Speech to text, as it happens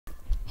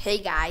Hey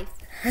guys,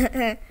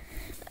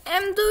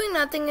 I'm doing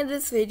nothing in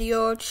this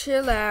video,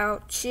 chill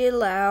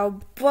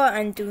out, but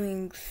I'm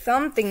doing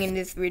something in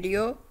this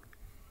video.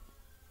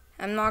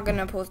 I'm not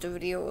gonna post a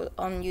video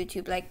on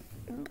YouTube like,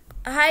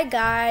 hi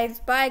guys,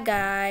 bye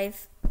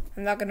guys.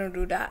 I'm not gonna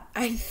do that,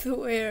 I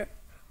swear.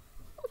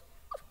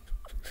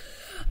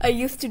 I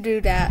used to do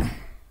that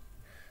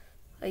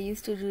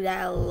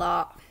a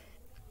lot.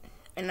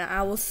 And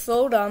I was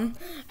so dumb,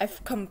 I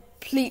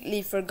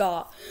completely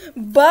forgot.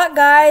 But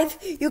guys,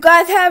 you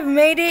guys have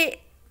made it.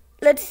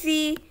 Let's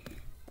see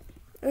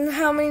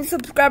how many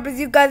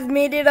subscribers you guys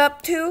made it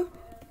up to.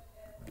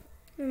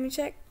 Let me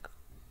check.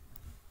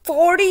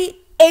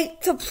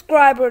 48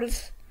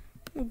 subscribers.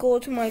 Go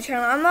to my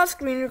channel. I'm not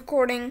screen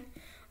recording,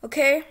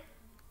 okay?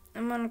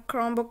 I'm on a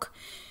Chromebook.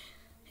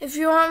 If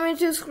you want me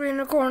to screen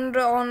record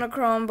on a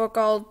Chromebook,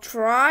 I'll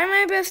try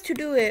my best to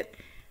do it.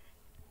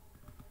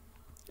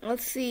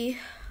 Let's see.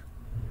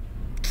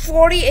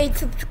 48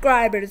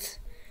 subscribers.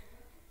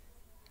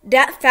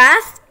 That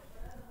fast?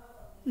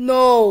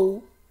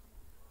 No.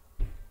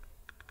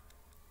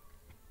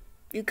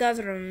 You guys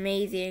are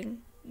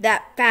amazing.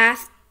 That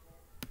fast?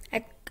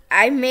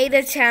 I made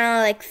a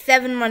channel like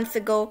 7 months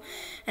ago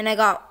and I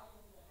got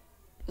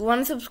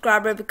 1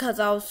 subscriber because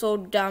I was so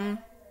dumb.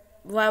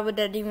 Why would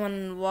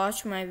anyone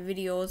watch my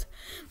videos?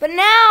 But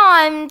now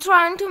I'm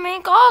trying to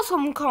make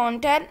awesome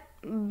content.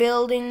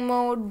 Build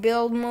mode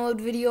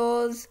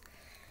videos,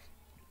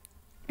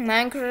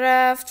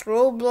 Minecraft,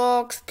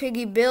 Roblox,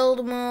 Piggy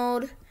build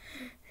mode,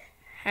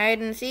 hide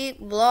and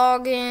seek,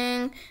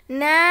 vlogging.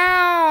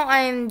 Now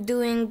I'm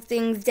doing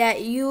things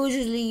that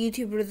usually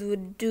YouTubers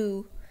would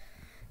do.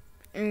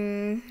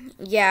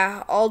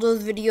 Yeah, all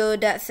those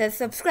videos that says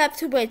subscribe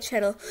to my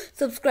channel,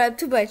 subscribe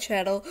to my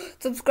channel,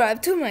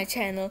 subscribe to my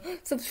channel,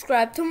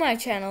 subscribe to my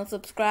channel,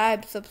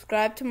 subscribe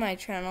to my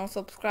channel,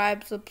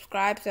 subscribe.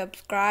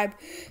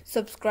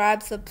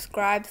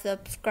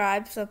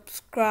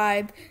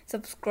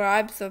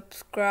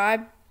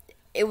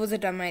 It was a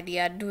dumb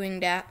idea doing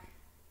that.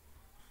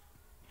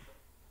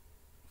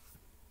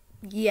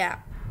 Yeah,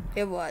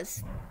 it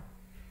was.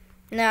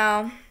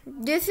 Now,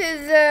 this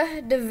is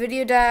the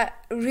video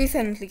that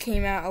recently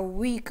came out a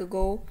week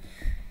ago.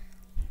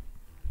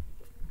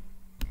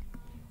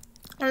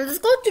 And let's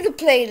go to the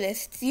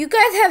playlist. You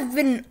guys have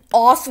been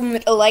awesome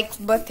with a likes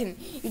button.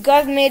 You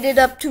guys made it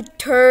up to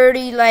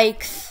 30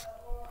 likes.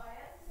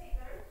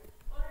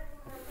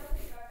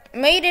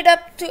 Made it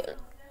up to...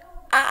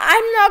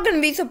 I'm not going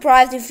to be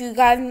surprised if you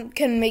guys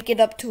can make it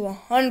up to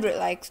 100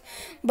 likes.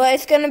 But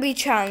it's going to be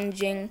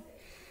challenging.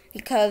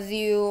 Because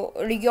your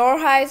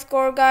high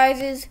score, guys,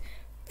 is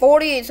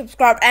 48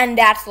 subscribers, and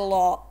that's a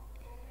lot.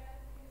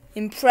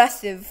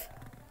 Impressive.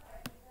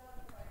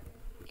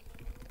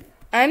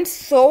 I'm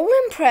so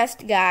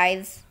impressed,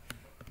 guys.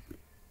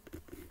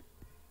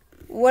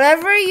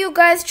 Whatever you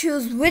guys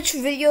choose, which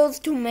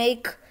videos to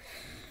make,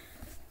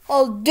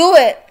 I'll do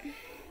it.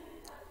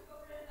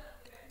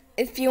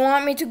 If you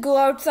want me to go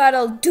outside,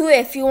 I'll do it.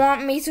 If you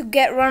want me to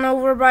get run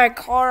over by a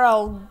car,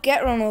 I'll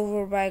get run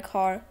over by a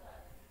car.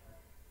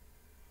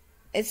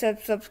 It's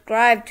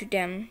subscribe to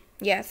them.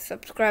 Yes,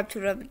 subscribe to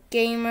Rabbit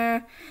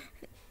Gamer.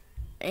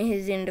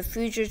 He's in the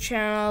future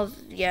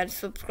channels. Yes,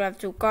 subscribe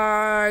to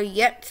Gar.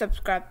 Yet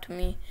subscribe to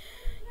me.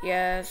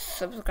 Yes,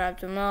 subscribe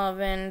to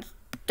Melvin.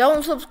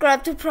 Don't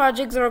subscribe to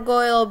Project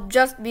Zorgo. It'll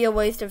just be a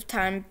waste of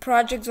time.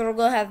 Project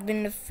Zorgo has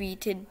been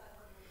defeated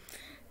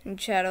in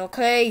chat.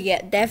 Okay,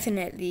 yeah,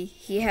 definitely.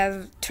 He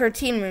has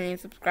 13 million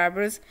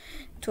subscribers.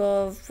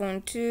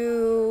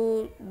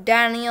 12.2.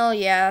 Daniel,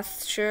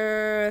 yes,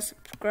 sure.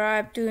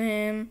 Subscribe to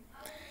him.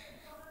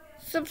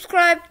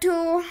 Subscribe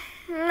to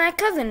my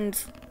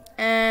cousins.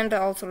 And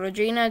also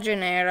Regina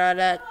Genera.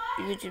 That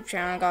YouTube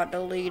channel got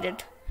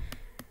deleted.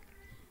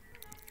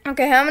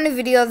 Okay, how many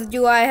videos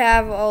do I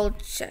have? I'll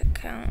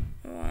check out.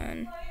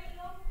 1.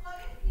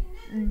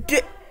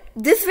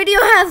 This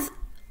video has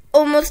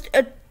almost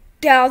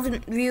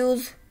 1,000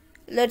 views.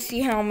 Let's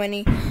see how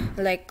many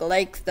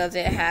likes does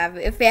it have.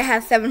 If it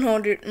has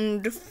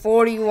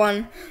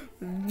 741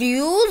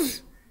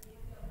 views,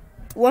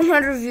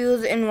 100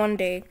 views in one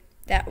day.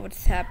 That's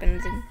what's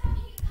happening.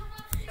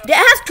 That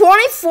has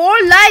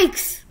 24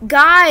 likes.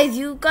 Guys,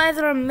 you guys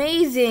are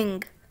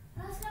amazing.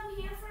 Let's come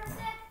here for a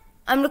sec.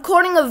 I'm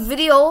recording a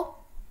video.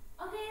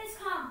 Okay, let's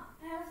come.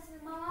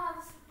 Mama have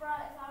a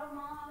surprise. Our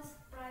mom have a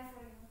surprise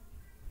for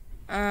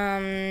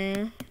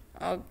you.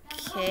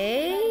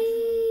 Okay,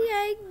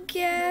 I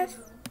guess.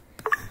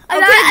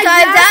 Okay,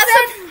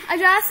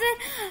 guys,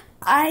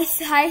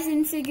 hide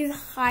and seek is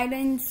hide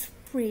and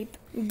seek.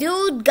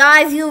 Dude,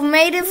 guys, you've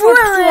made it for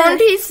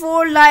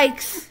 24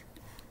 likes.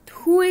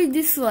 Who is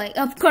this like?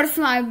 Of course,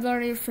 I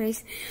blur your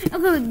face.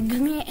 Okay,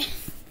 give me.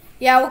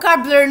 Yeah, we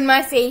got blurred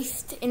my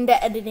face in the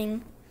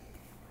editing.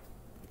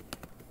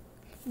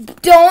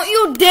 Don't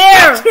you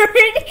dare!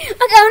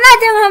 Okay,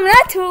 I'm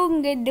not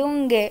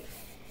doing it.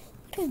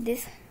 What is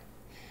this?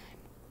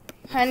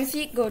 Hide and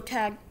seek, go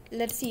tag.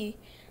 Let's see.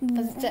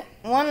 1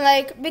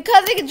 like,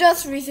 because it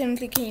just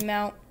recently came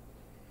out.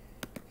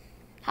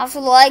 How's the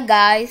like,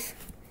 guys?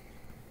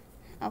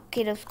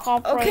 Okay, that's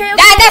copyright. Okay.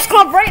 That's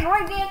copyright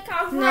right there.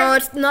 Copyright. No,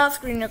 it's not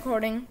screen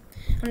recording.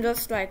 I'm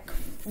just like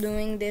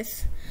doing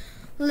this.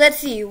 Let's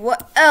see,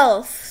 what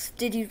else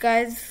did you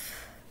guys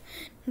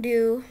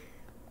do?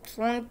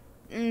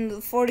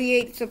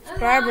 48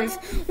 subscribers.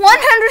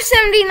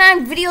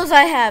 179 videos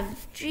I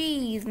have.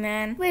 Jeez,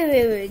 man.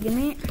 Wait, give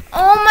me.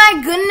 Oh my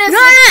goodness. No,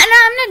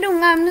 I'm not doing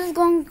that. I'm just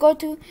going to go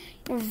to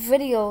your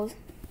videos.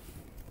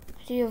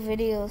 To your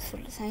videos for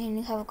the second.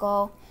 You have to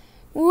go.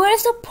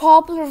 Where's the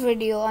popular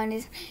video I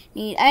just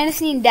need? I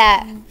just need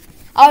that.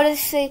 I'll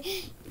just say,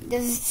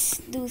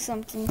 just do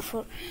something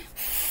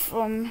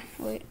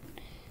wait.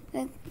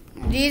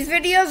 These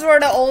videos were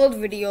the old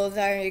videos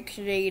I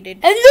created.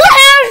 And look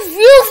how many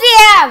views they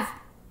have!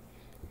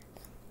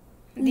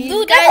 These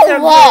Dude, guys that's a are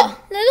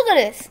lot. Look at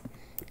this.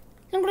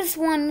 Look at this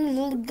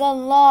one. Got a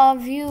lot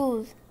of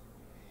views.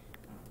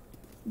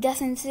 That's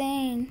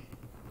insane.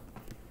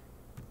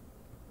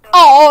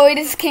 Oh, it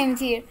just came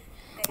here.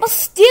 But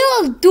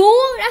still,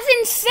 dude, that's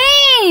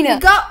insane.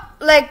 good. Got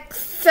like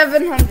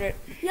 700.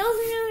 That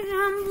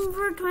was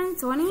number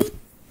 2020?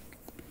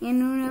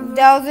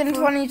 That was in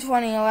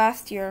 2020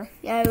 last year.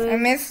 Yeah, I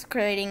miss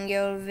creating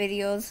your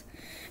videos.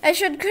 I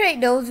should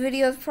create those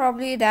videos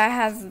probably that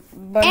has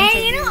bunch of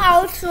and you know, views.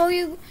 I'll show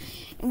you.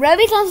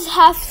 Rabbit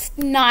has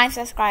 9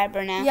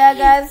 subscribers now. Yeah,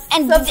 guys.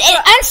 And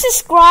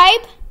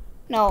unsubscribe?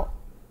 No.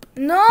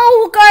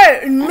 No,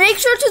 guys. Make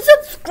sure to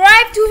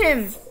subscribe to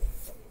him.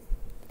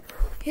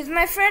 He's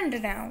my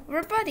friend now.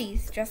 We're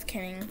buddies. Just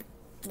kidding.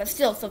 But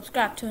still,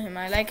 subscribe to him.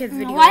 I like his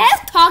videos. Why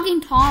have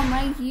Talking Tom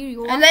right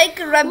here? I like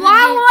Rabbit.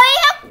 Why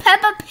have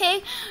Peppa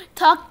Pig,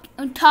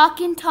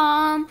 Talking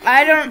Tom,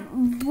 I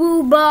don't.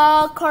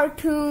 Booba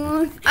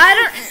cartoon? I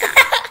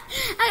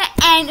Okay,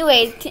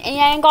 anyways, and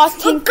I got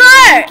Tinky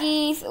Okay.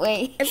 Winkies.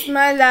 Wait. don't. It's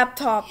my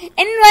laptop.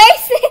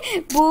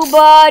 Anyways,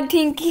 Booba,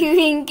 Tinky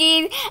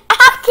Winkies.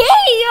 Okay,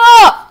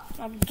 yo!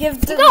 I'll give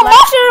the You got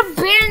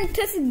Master Bear and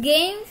Test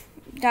Games.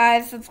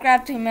 guys.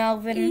 Subscribe to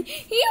Melvin.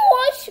 He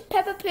watched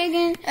Peppa Pig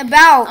and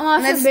About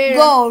Master let's Bear.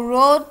 go.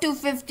 Road to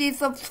 50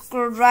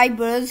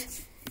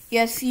 subscribers.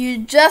 Yes, you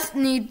just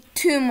need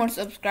 2 more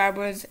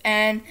subscribers,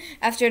 and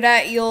after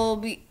that you'll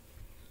be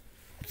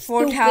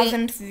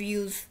 4,000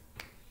 views.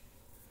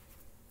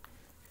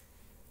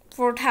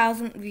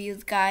 4,000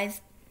 views,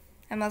 guys.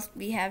 I must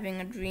be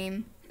having a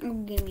dream.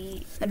 give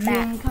me A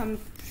dream come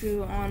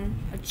true on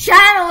a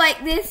channel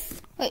like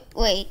this.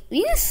 Wait.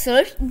 We can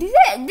search. This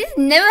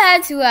never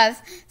had to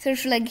us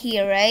search like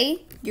here, right?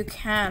 You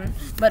can,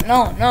 but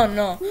no.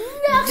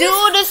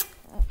 Do this.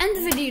 End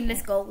the video.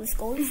 Let's go. I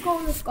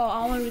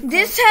want to record.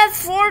 This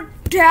has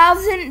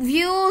 4,000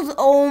 views.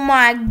 Oh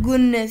my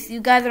goodness,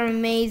 you guys are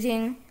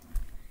amazing.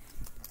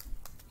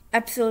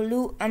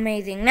 Absolute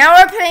amazing. Now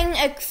we're playing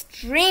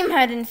Extreme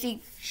Hide and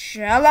Seek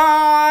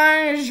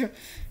Challenge.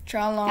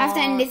 Have to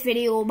end this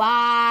video.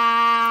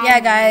 Bye. Yeah,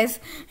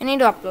 guys, I need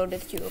to upload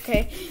this too.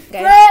 Okay,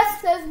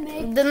 guys.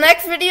 The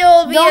next video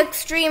will be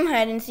Extreme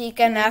Hide and Seek,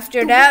 and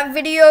after that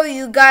video,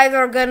 you guys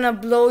are gonna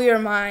blow your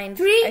mind.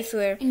 I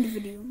swear. In the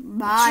video.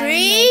 Bye.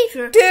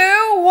 3, 2,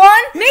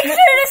 1. Make sure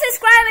to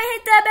subscribe and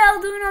hit that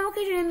bell. Do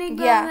notification and make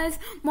Yeah.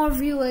 more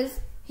viewers.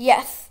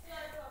 Yes.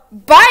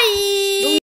 Bye.